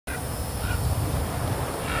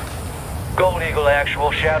Gold Eagle actual,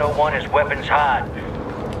 Shadow 1 is weapons hot.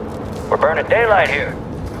 We're burning daylight here.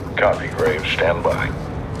 Copy, Graves. Stand by.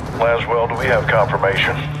 Laswell, do we have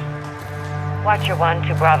confirmation? Watcher 1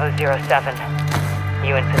 to Bravo 07.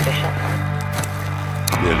 You in position?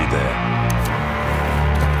 Nearly there.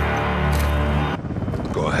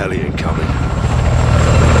 Got a heli incoming.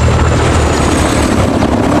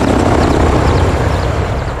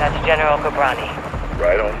 That's General Ghorbrani.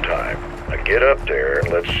 Right on time. Now get up there and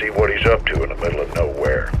let's see what he's up to in the middle of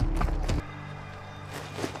nowhere.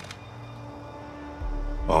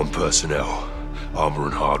 Armed personnel, armor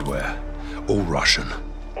and hardware, all Russian.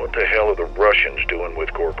 What the hell are the Russians doing with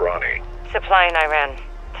Ghorbrani? Supplying Iran.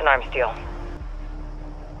 It's an arms deal.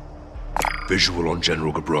 Visual on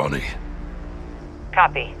General Ghorbrani.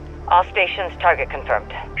 Copy. All stations target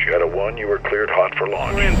confirmed. Shadow 1, you are cleared hot for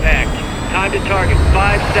launch. For impact. Time to target,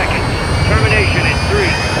 5 seconds. Termination in 3,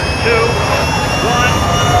 2, 1.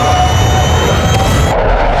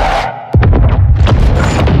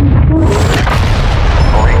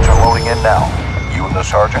 Marines are loading in now. You and the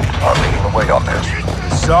sergeant are leading the way on this.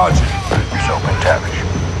 Sergeant, Yourself McTavish.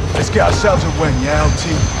 let's get ourselves a wing, yeah,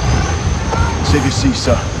 LT? Save your seat,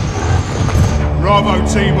 sir. Bravo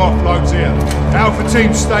team offloads here. Alpha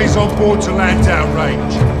team stays on board to land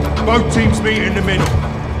downrange. Both teams meet in the middle.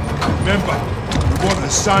 Remember, we want the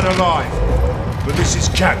son alive. But this is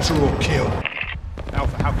capture or kill.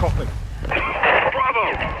 Alpha, how copy?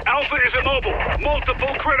 Bravo! Alpha is immobile.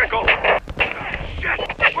 Multiple critical. Shit!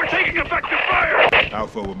 We're taking effective fire!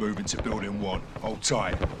 Alpha, we're moving to building 1. Hold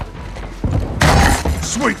tight.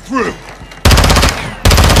 Sweep through!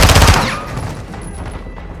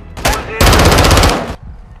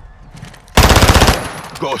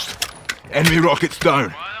 Ghost, enemy rockets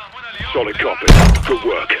down. Solid copy. Good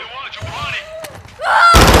work.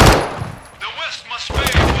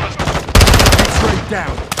 X-ray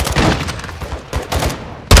down.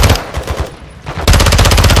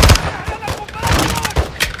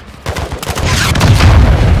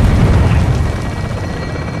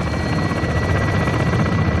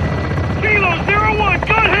 Kilo 01!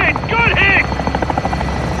 Good hit! Good hit!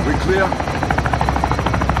 We clear?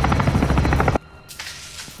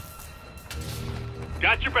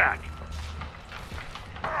 Got your back.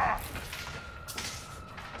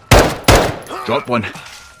 Drop one.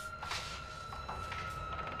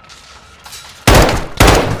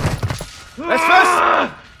 Let's first!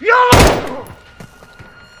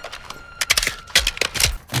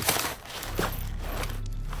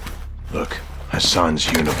 Look, Hassan's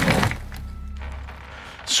uniform.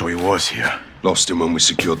 So he was here. Lost him when we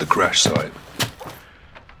secured the crash site.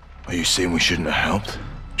 Are you saying we shouldn't have helped?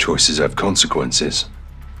 Choices have consequences.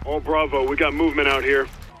 All Bravo, we got movement out here.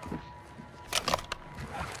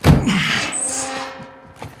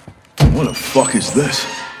 What the fuck is this?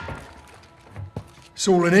 It's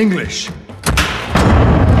all in English.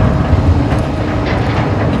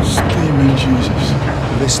 Steaming Jesus.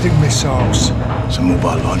 Ballistic missiles. It's a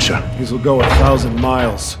mobile launcher. These will go 1,000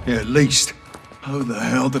 miles. Yeah, at least. How the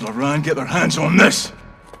hell did Iran get their hands on this?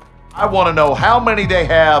 I want to know how many they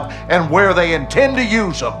have and where they intend to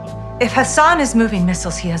use them. If Hassan is moving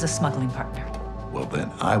missiles, he has a smuggling partner. Well,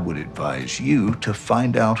 then I would advise you to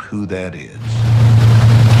find out who that is.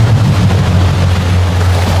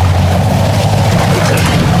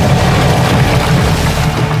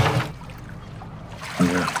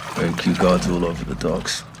 Yeah, and cue guards all over the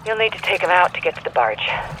docks. You'll need to take him out to get to the barge.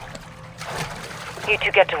 You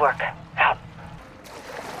two get to work. Out.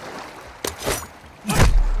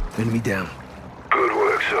 Enemy down. Good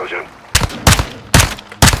work, Sergeant.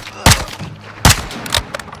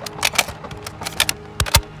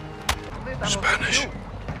 Spanish.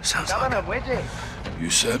 Sounds like it. You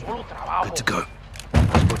said? Good to go.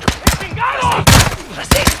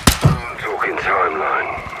 Talking timeline.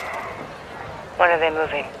 When are they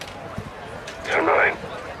moving? Tonight.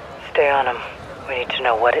 Stay on them. We need to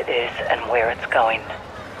know what it is and where it's going.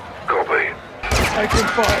 Copy. Taking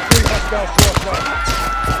fire. 3 hostiles crossfire.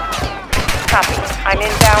 Copy. I'm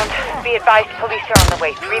inbound. Be advised, police are on the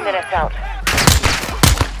way. 3 minutes out.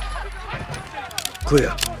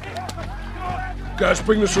 Clear. Guys,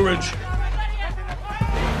 bring the syringe.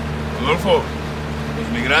 Rodolfo, los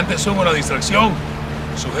migrantes son una distracción.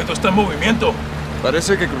 El sujeto está en movimiento.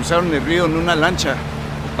 Parece que cruzaron el río en una lancha.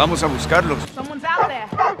 Vamos a buscarlos. Someone's out there.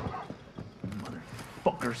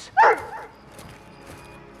 Motherfuckers.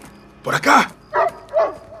 Por acá!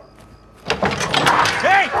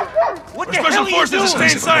 Hey! What the hell are you doing?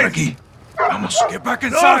 Stay inside! Aquí. Vamos, get back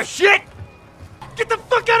inside! Oh, shit! Get the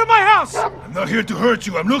fuck out of my house! I'm not here to hurt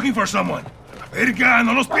you. I'm looking for someone. Verga,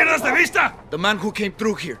 no los pierdas de vista! The man who came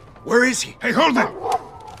through here. Where is he? Hey, hold it!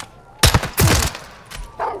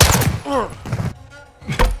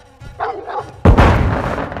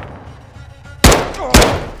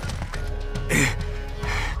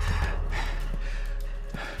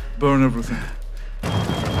 Burn everything.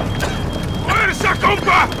 ¡Fuerza,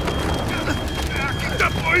 compa! ¡Aquí te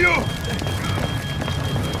apoyo!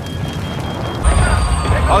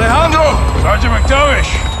 Alejandro! Sergeant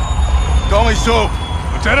McTavish! Call me so.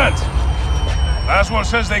 Lieutenant! Last one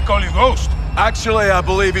says they call you Ghost. Actually, I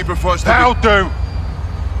believe he prefers to How do?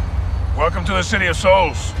 Welcome to the City of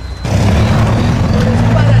Souls.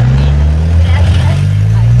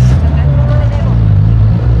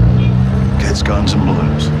 Kids, guns, and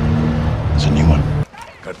balloons. There's a new one.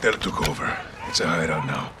 Cartel took over. It's a hideout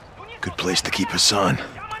now. Good place to keep Hassan.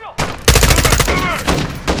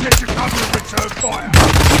 Get your cover and return fire!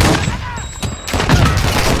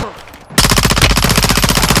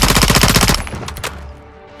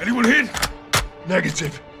 Anyone hit?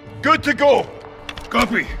 Negative. Good to go.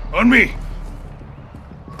 Copy. On me.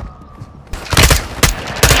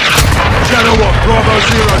 Shadow 1, Bravo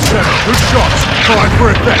 07. Good shots. Time for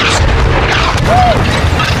effects.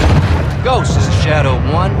 Ghost, this is Shadow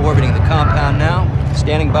 1, orbiting the compound now.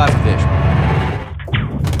 Standing by for vision.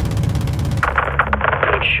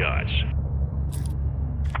 Good shots.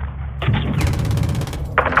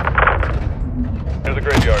 Near the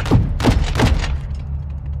graveyard.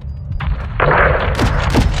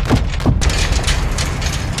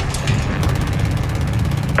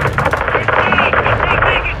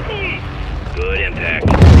 Good impact.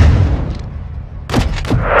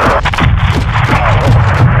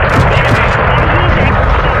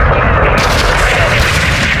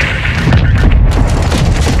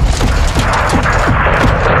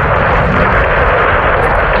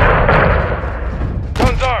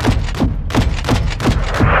 Guns armed.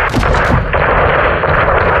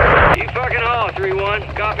 Keep fucking all,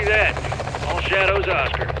 3-1. Copy that. All shadows,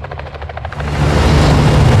 Oscar.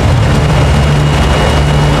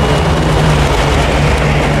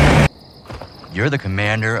 You're the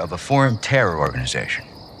commander of a foreign terror organization.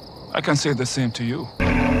 I can say the same to you.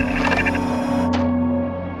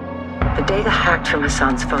 The data hacked from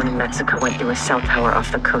Hassan's phone in Mexico went through a cell tower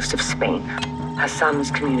off the coast of Spain. Hassan was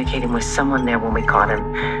communicating with someone there when we caught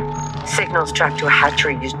him. Signals tracked to a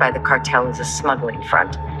hatchery used by the cartel as a smuggling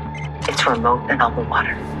front. It's remote and on the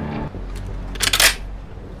water.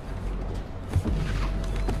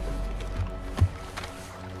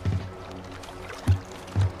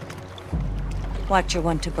 Watcher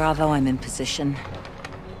 1 to Bravo, I'm in position.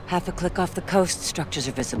 Half a click off the coast, structures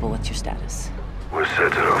are visible. What's your status? We're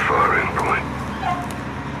set at our firing point.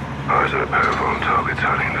 Eyes on a pair of armed targets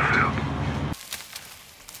hiding in the field.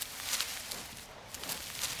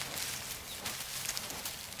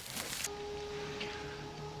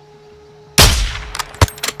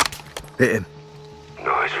 Hit him.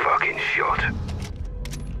 Nice fucking shot.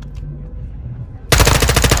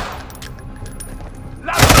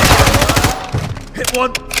 Hit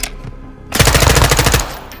one.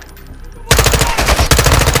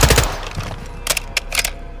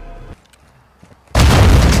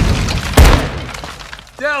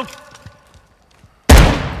 Down.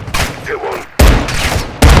 Hit one.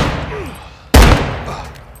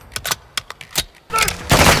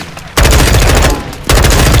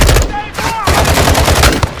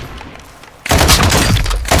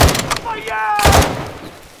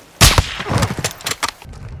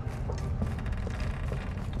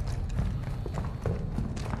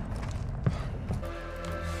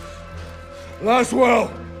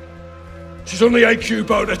 Laswell! She's on the AQ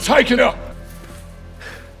boat. They're taking her!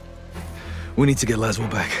 We need to get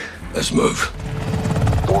Laswell back. Let's move.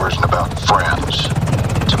 War isn't about friends.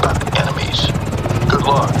 It's about enemies. Good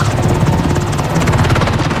luck.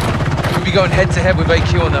 We'll be going head-to-head with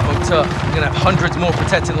AQ on that hotel. We're gonna have hundreds more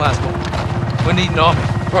protecting Laswell. We need an army.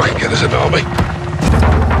 Fucking get us an army.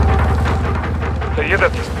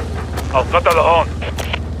 سيدتي القتل هون.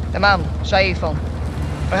 تمام شايفهم.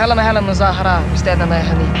 وهلا مهلا مظاهرة مستعدة ما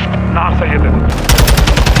يهنيك. نعم سيدتي.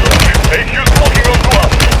 AQ's walking on to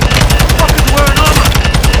us. Fuckers wearing armor!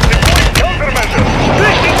 Deploying countermeasures.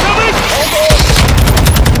 Incoming! Hold on!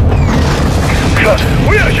 Cut!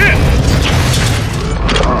 We are hit!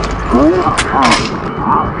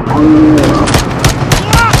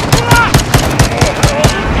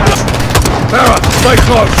 Farah, stay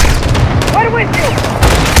close! We're with you!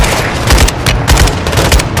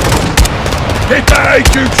 Hit that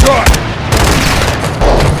AQ truck!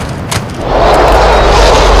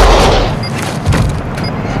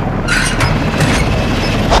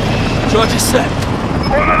 Charge is set.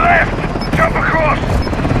 On the left! Jump across!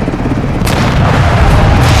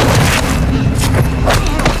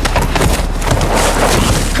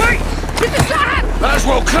 Kate! Get the shot!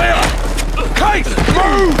 Laswell, clear! Kate,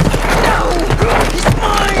 move!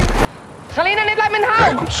 خلينا نطلع من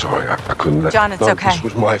هون. I'm sorry, I couldn't let... John, it's no, okay. This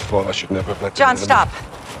was my fault. I should never have let John, them- stop.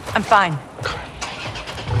 I'm fine.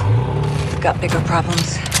 We've got bigger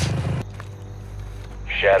problems.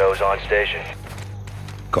 Shadow's on station.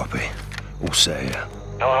 Copy. All set here.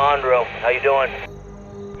 Alejandro, how you doing?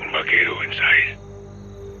 Vaquero inside.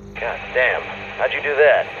 God damn. How'd you do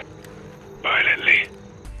that? Violently.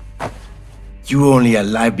 You only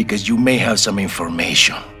alive because you may have some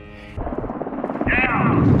information.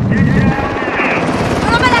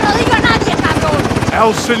 ¡No me la lo digo a nadie, cabrón!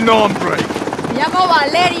 El Sin Nombre. Me llamo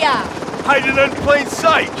Valeria. Hiding in plain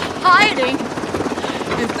sight. Hiding.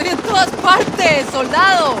 Estoy en todas partes,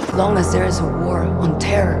 soldado. As long as there is a war on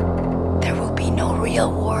terror, there will be no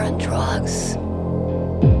real war on drugs.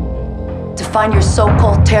 To find your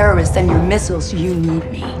so-called terrorists and your missiles, you need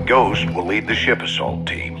me. Ghost will lead the ship assault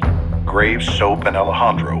team. Graves, Soap, and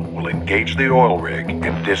Alejandro will engage the oil rig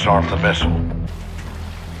and disarm the missile.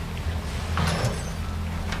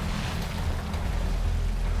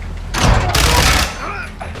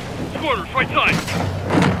 Squatters, right side.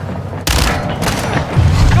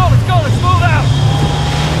 Let's move out!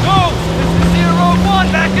 Ghost, this is Zero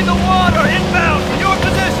 1, back in the water, inbound, in your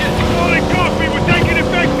position! Calling copy, we're taking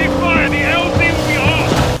effective fire, the LZ will be off!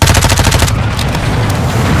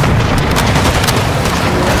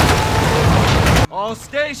 All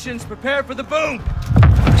stations, prepare for the boom!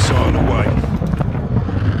 Saw on the way.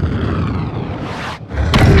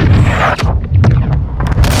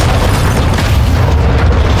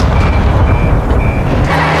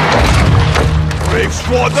 Graves,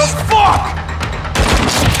 what the fuck?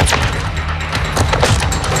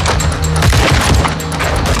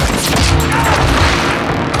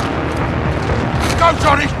 Go,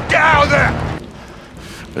 Johnny! Get out of there!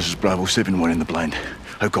 This is Bravo 7-1 in the blind.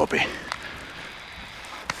 How copy?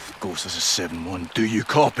 Ghost, this is 7-1. Do you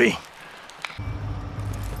copy?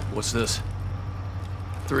 What's this?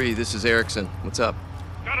 3, this is Erickson. What's up?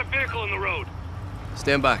 Got a vehicle in the road.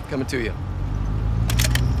 Stand by, coming to you.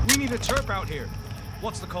 We need a chirp out here.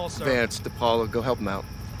 What's the call, sir? Vance, DePaula, go help him out.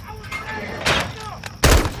 What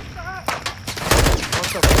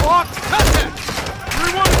the fuck? Contact!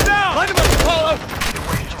 Everyone's down! Light him up, DePaula!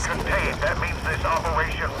 Situation contained. That means this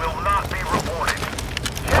operation will not be reported.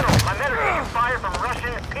 General, my men are taking fire from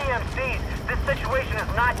Russian PMCs. This situation is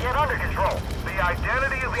not yet under control. The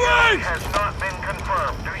identity of the enemy has not been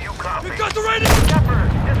confirmed. Do you copy? We got the radio! Shepard,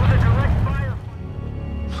 this was a direct fire.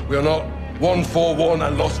 We are not 1-4-1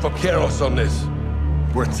 and Los Vaqueros on this.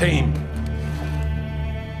 We're a team.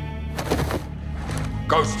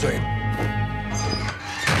 Ghost team.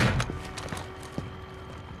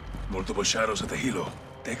 Multiple shadows at the helo.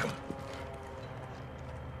 Take them.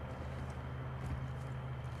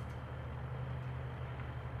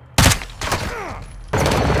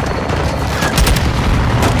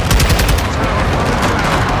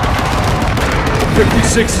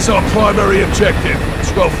 '56 is our primary objective.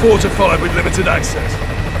 It's well fortified with limited access.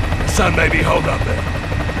 The sun may be holed up there.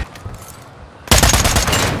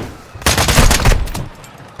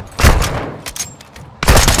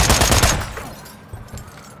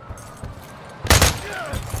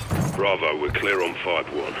 Bravo, we're clear on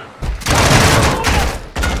 5-1.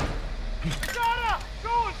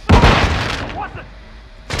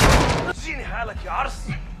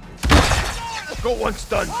 Got one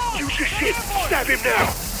stun. Use your shit. Stab him now.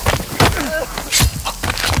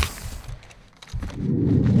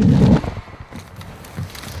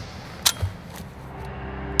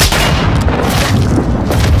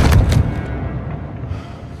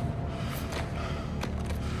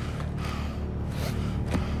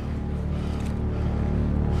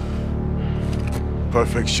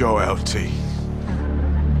 Perfect show, LT.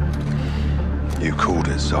 You called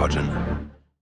it, Sergeant.